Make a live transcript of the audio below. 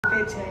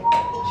that check.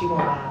 She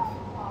won't lie.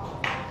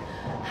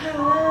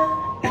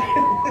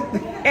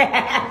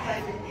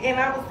 And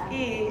I was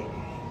scared.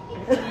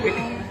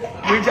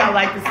 Would y'all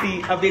like to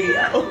see a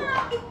video?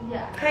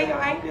 Hey, y'all,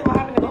 I ain't been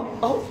live in a minute.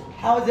 Oh,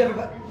 how is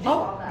everybody?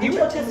 Oh, you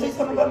just say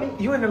something about me?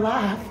 You in the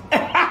live.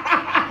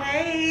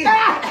 Hey.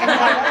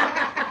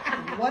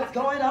 What's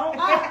going on?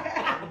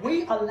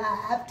 We are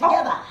live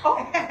together.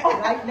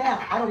 Right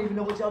now. I don't even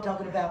know what y'all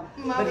talking about.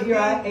 But here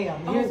I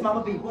am. Here's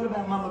Mama B. What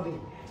about Mama B?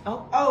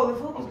 Oh, the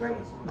food was great.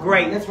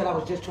 Great. That's what I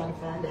was just trying to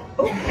find out.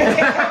 Did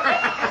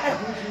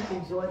you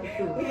enjoy the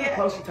food? Yeah.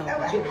 How she talking?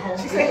 Get home.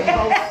 She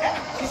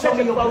said, She showed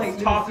me your plate.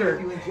 talker.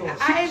 You enjoy it.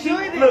 I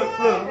enjoyed it. Look.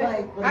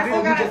 Right. I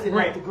still got it.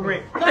 like the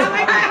green. No, I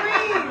like the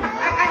green. I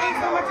ate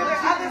so much of the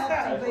other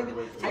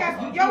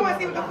stuff. Y'all want to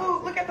see what the food?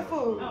 Look at the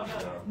food.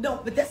 No,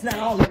 but that's not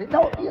all of it.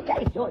 No, you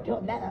can't show it to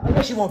them now.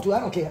 Unless you want to. I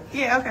don't care.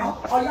 Yeah, okay.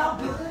 Are y'all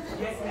good?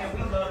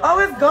 Oh,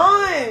 it's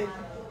gone.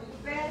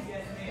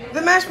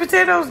 The mashed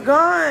potatoes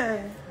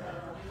gone.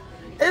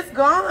 It's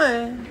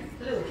gone.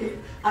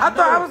 I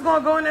thought I was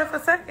gonna go in there for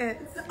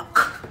seconds.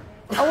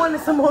 I wanted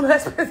some more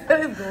mashed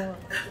potatoes going.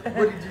 What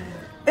did you?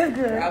 It's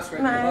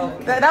good.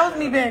 Nice. That was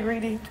me being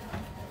greedy.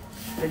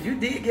 Because you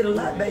did get a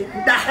lot, baby.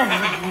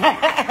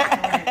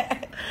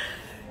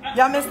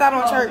 Y'all missed out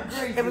on church.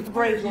 It was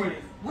great.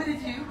 What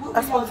did you?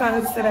 I spoke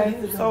tongues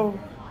today. So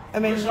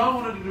amazing. Sean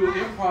wanted to do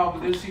improv,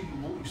 but then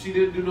she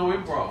didn't do no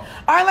improv.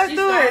 All right, let's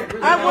do it.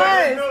 I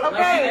was. Like, she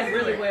Okay. did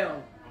really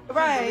well.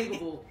 Right.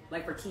 Believable,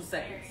 like for 2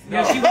 seconds.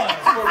 Yeah, she was.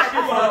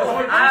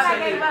 I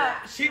gave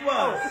up. She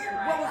was.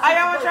 Are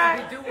y'all want to try?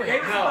 They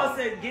were supposed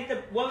to get the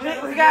what was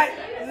it? We got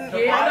Get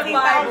the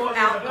Bible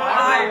out the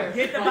fire.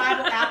 Get the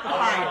Bible out the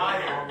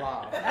fire.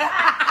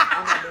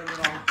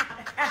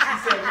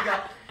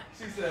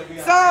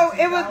 So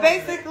it was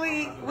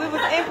basically, we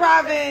was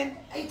improvising.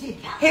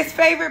 His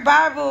favorite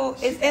Bible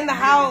is in the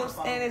house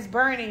and it's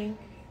burning.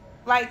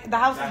 Like the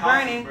house is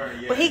burning.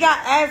 But he got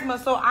asthma,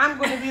 so I'm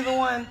going to be the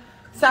one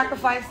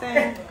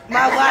sacrificing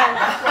my life.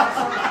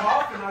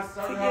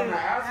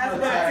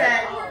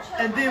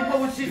 And then what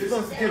was she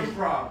supposed to do?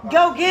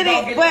 Go get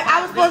it. But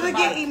I was supposed to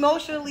get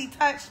emotionally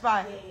touched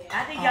by it.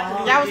 I think y'all can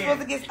do it Y'all was again.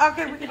 supposed to get,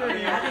 okay, we can do it I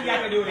again. think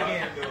y'all can do it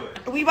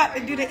again. We about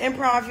to do the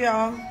improv,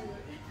 y'all.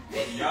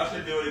 Y'all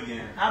should do it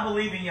again. I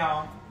believe in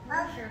y'all.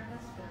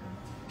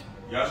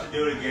 Y'all should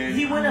do it again.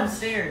 He went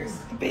upstairs.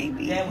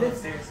 Baby. Dad went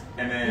upstairs.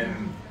 And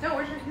then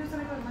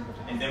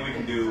we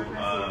can do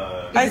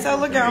Hey, so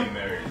look out.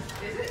 marriage.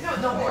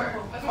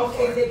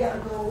 Okay, they gotta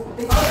go.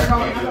 They gotta go.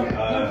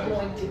 I'm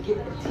going to get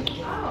the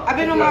ticket. I've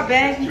been on my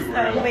bag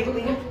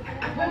lately.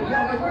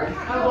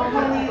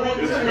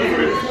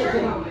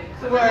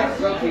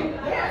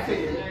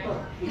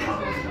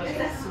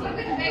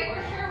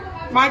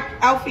 My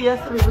outfit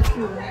yesterday was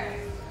cute.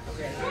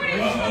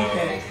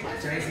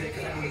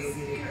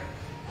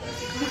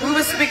 We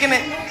were speaking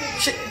it.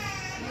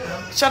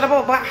 Shut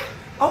up, boy.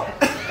 Oh.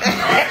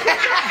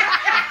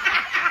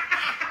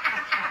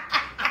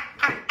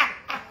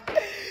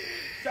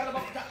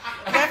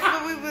 That's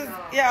what we was.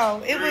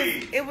 Yo,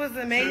 it was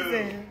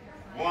amazing.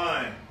 2,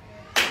 1.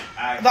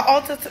 The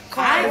altar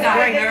call I was got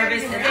great.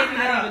 nervous and I'm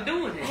not even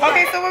doing it.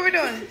 Okay, so what we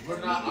doing?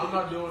 I'm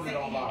not doing it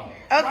on live.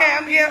 Okay,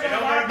 I'm here.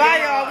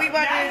 Bye, y'all. We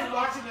about to.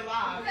 Watching it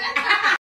live.